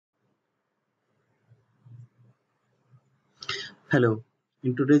Hello,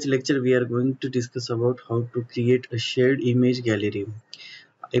 in today's lecture we are going to discuss about how to create a shared image gallery.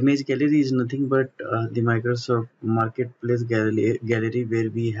 Image gallery is nothing but the Microsoft Marketplace gallery where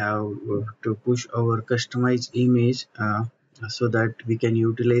we have to push our customized image so that we can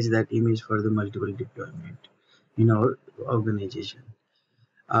utilize that image for the multiple deployment in our organization.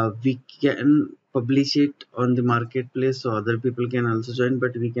 We can publish it on the marketplace so other people can also join,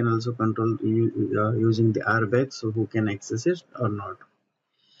 but we can also control using the RBAC, so who can access it or not.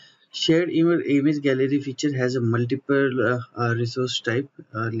 Shared image gallery feature has a multiple resource type.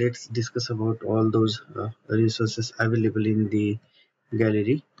 Let's discuss about all those resources available in the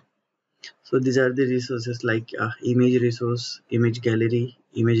gallery. So these are the resources like image resource, image gallery,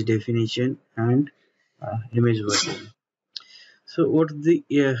 image definition, and image version. So what's the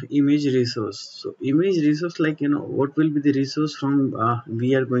image resource? So image resource, like what will be the resource from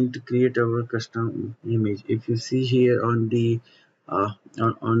we are going to create our custom image. If you see here on the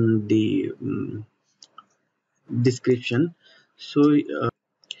description, so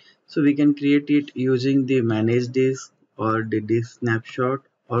so we can create it using the manage disk or the disk snapshot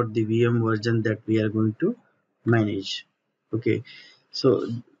or the VM version that we are going to manage. Okay, so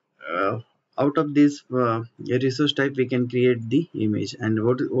uh, out of this resource type we can create the image. And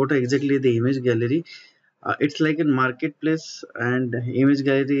what exactly the image gallery? It's like a marketplace, and image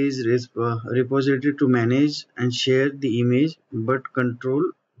gallery is repository to manage and share the image but control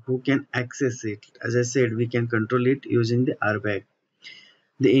who can access it. As I said, we can control it using the RBAC.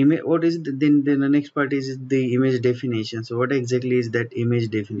 The image, what is then the next part is the image definition. So what exactly is that image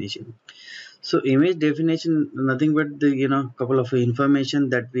definition? So image definition, nothing but the couple of information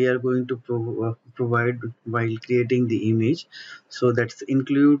that we are going to provide while creating the image. So that's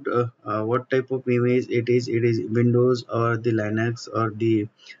include what type of image it is. It is Windows or the Linux or the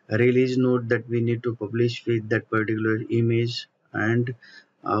release node that we need to publish with that particular image, and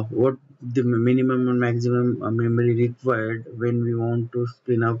what the minimum and maximum memory required when we want to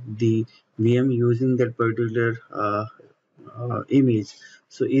spin up the VM using that particular image.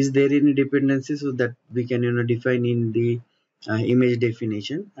 So is there any dependency, so that we can define in the image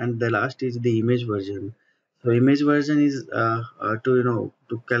definition. And the last is the image version. So image version is to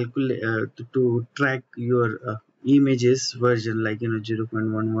to calculate to track your images version, like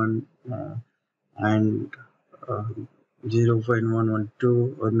 0.11 and uh,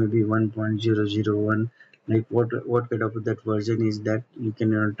 0.112 or maybe 1.001. Like what kind of that version is that you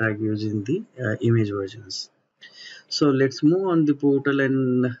can track using the image versions. So let's move on the portal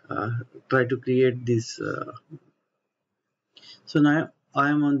and try to create this. So now I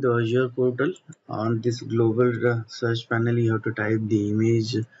am on the Azure portal. On this global search panel, you have to type the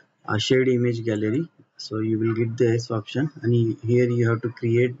image, shared image gallery. So you will get this option, and here you have to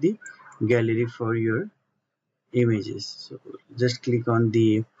create the gallery for your images. So just click on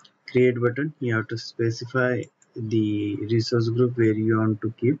the create button. You have to specify the resource group where you want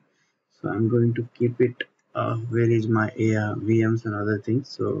to keep. So I'm going to keep it where is my VMs and other things.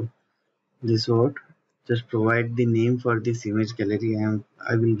 So this what, just provide the name for this image gallery, and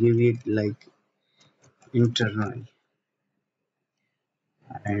I will give it like internal.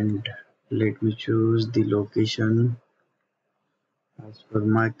 And let me choose the location as per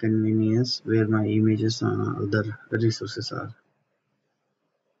my convenience where my images and other resources are.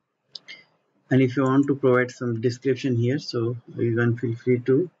 And if you want to provide some description here, so you can feel free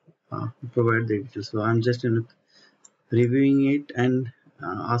to provide the details. So I'm just reviewing it and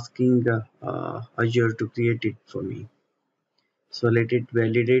asking Azure to create it for me. So let it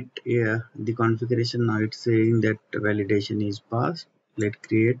validate the configuration. Now it's saying that validation is passed. Let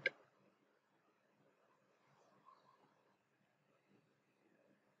create.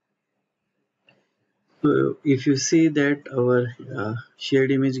 So if you see that our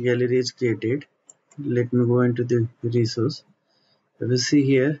shared image gallery is created, let me go into the resource. If you see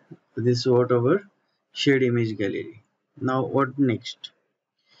here, this is what our shared image gallery. Now what next?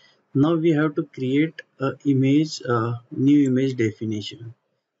 Now we have to create a image, new image definition.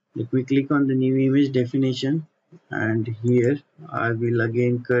 Let me click on the new image definition, and here I will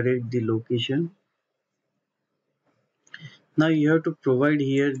again correct the location. Now you have to provide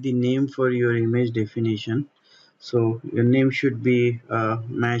here the name for your image definition. So your name should be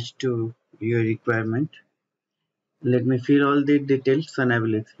matched to your requirement. Let me fill all the details and I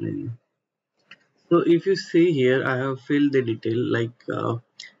will explain you. So if you see here, I have filled the detail like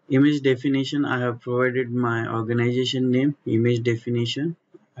image definition. I have provided my organization name, image definition,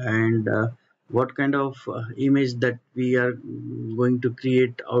 and what kind of image that we are going to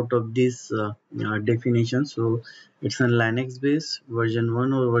create out of this definition. So it's a Linux base version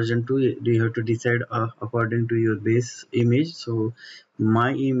 1 or version 2. You have to decide according to your base image. So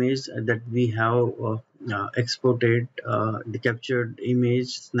my image that we have exported, the captured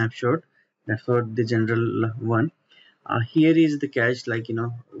image snapshot, that's what the general one. Here is the catch, like,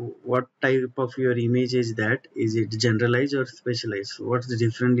 what type of your image is that? Is it generalized or specialized? What's the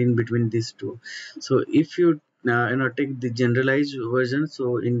difference in between these two? So if you take the generalized version,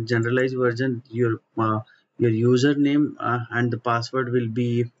 so in generalized version your username and the password will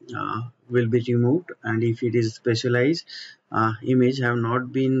be removed, and if it is specialized image, have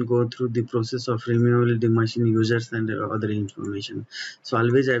not been go through the process of removing the machine users and other information. So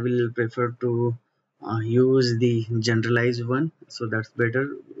always I will prefer to use the generalized one, so that's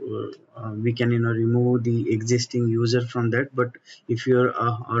better. We can remove the existing user from that, but if your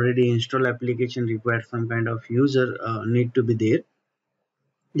already installed application requires some kind of user need to be there,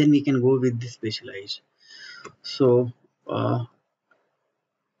 then we can go with the specialized. So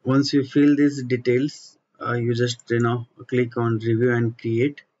once you fill these details, you just click on review and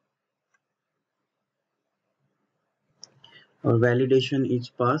create. Our validation is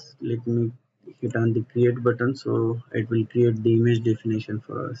passed. Let me hit on the create button, so it will create the image definition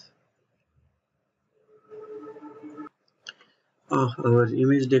for us. Our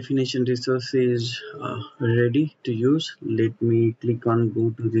image definition resource is ready to use. Let me click on go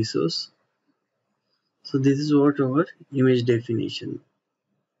to resource. So this is what our image definition.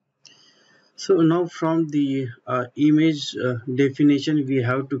 So now from the image definition, we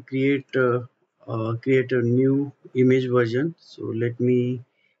have to create a new image version. So let me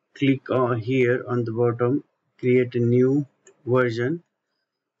click here on the bottom, create a new version.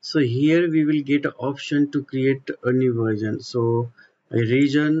 So here we will get an option to create a new version. So a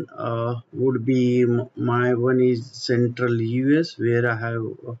region would be my one is central US, where I have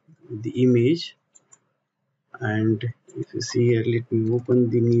the image. And if you see here, let me open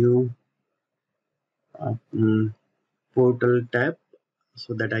the new uh, mm, portal tab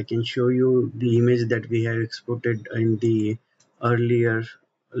so that I can show you the image that we have exported in the earlier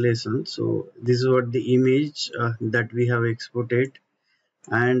lesson. So this is what the image that we have exported,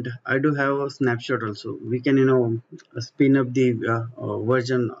 and I do have a snapshot also. We can spin up the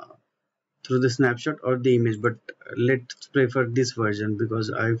version through the snapshot or the image, but let's prefer this version because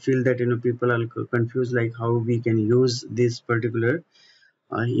I feel that people are confused like how we can use this particular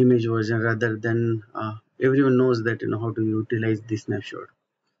image version, rather than everyone knows that how to utilize this snapshot.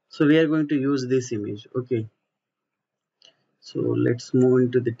 So we are going to use this image. Okay, so let's move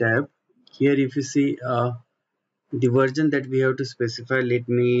into the tab. Here if you see the version that we have to specify, let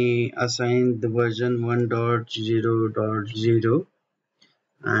me assign the version 1.0.0,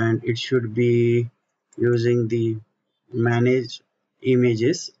 and it should be using the manage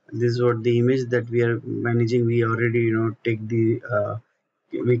images. This is what the image that we are managing. We already take the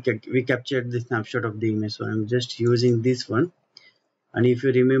we captured the snapshot of the image, so I'm just using this one. And if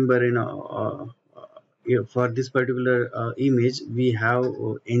you remember, yeah, for this particular image, we have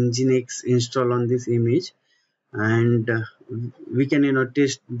nginx install on this image, and we can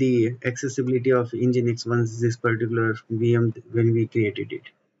test the accessibility of nginx once this particular VM when we created it.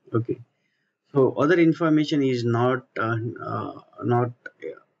 Okay, so other information is not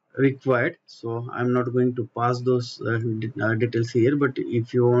required, so I'm not going to pass those details here, but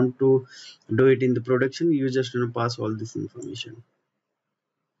if you want to do it in the production, you just pass all this information.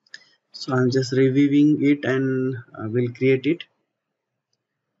 So I'm just reviewing it, and will create it.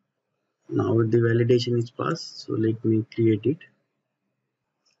 Now the validation is passed, so let me create it.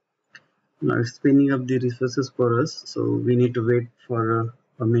 Now it's spinning up the resources for us, so we need to wait for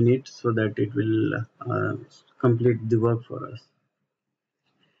a minute so that it will complete the work for us.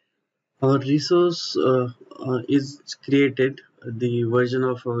 Our resource is created, the version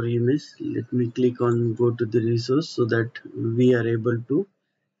of our image. Let me click on go to the resource so that we are able to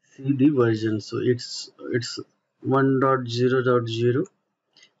see the version. So it's 1.0.0.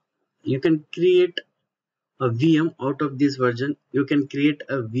 You can create a VM out of this version. You can create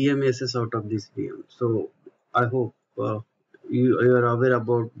a VMSS out of this VM. So I hope you are aware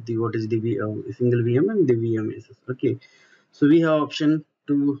about the what is the single VM and the VMSS. Okay, so we have option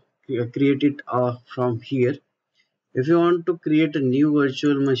to create it from here. If you want to create a new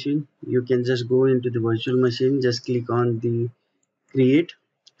virtual machine, you can just go into the virtual machine, just click on the create,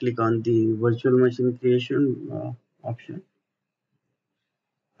 click on the virtual machine creation option,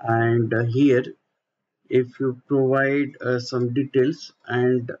 and here if you provide some details,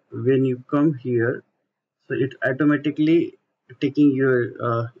 and when you come here, so it automatically taking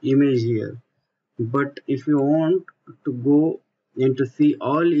your image here. But if you want to go and to see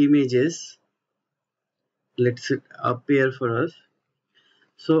all images, let's it appear for us.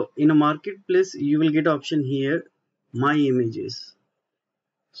 So in a marketplace, you will get option here, my images.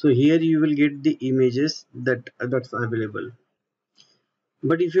 So here you will get the images that's available.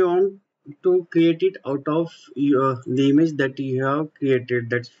 But if you want to create it out of the image that you have created,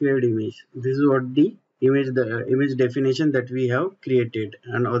 that shared image, this is what the image definition that we have created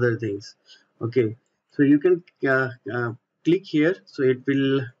and other things. Okay, so you can click here, so it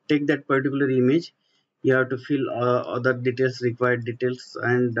will take that particular image. You have to fill other details, required details,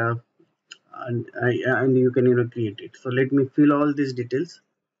 and you can create it. So let me fill all these details.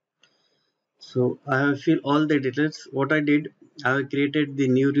 So I have filled all the details. What I did, I have created the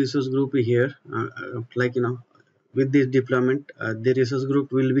new resource group here. Like with this deployment, the resource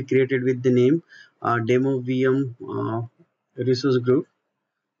group will be created with the name demo VM resource group,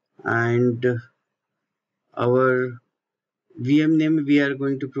 and our VM name we are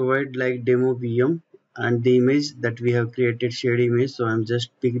going to provide like demo VM, and the image that we have created shared image. So I'm just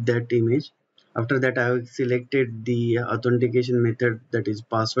pick that image. After that, I have selected the authentication method that is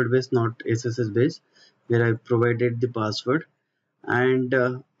password based, not SSS based, where I provided the password. And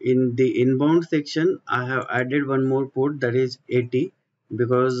in the inbound section, I have added one more port, that is 80,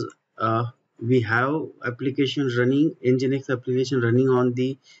 because we have application running, Nginx application running on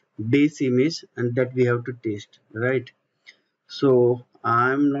the base image, and that we have to test, right? So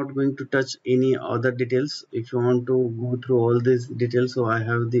I'm not going to touch any other details. If you want to go through all these details, so I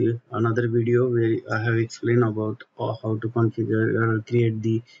have the another video where I have explained about how to configure or create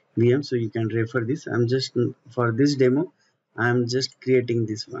the VM, so you can refer this. I'm just for this demo, I'm just creating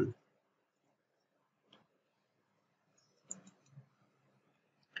this one.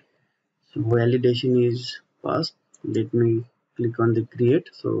 So validation is passed. Let me click on the create,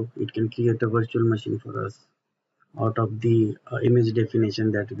 so it can create a virtual machine for us out of the image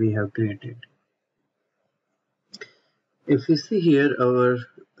definition that we have created. If you see here, our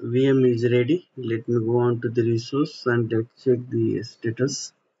VM is ready. Let me go on to the resource and let's check the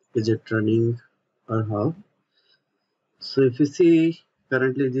status. Is it running or how? So if you see,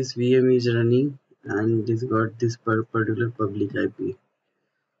 currently this VM is running and this got this particular public IP.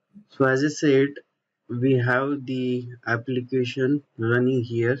 So as I said, we have the application running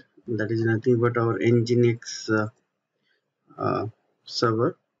here. That is nothing but our Nginx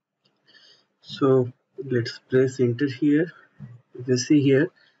server. So let's press enter here. If you see here,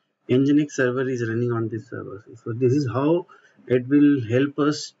 Nginx server is running on this server. So this is how it will help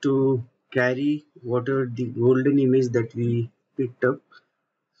us to carry whatever the golden image that we picked up.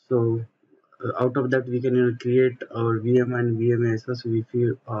 So out of that we can create our VM and VMS. So if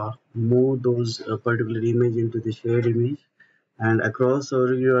you move those particular image into the shared image, and across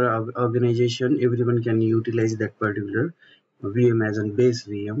your organization, everyone can utilize that particular VM as a base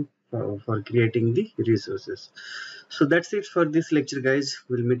VM for creating the resources. So that's it for this lecture, guys.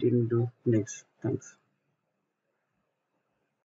 We'll meet into next. Thanks.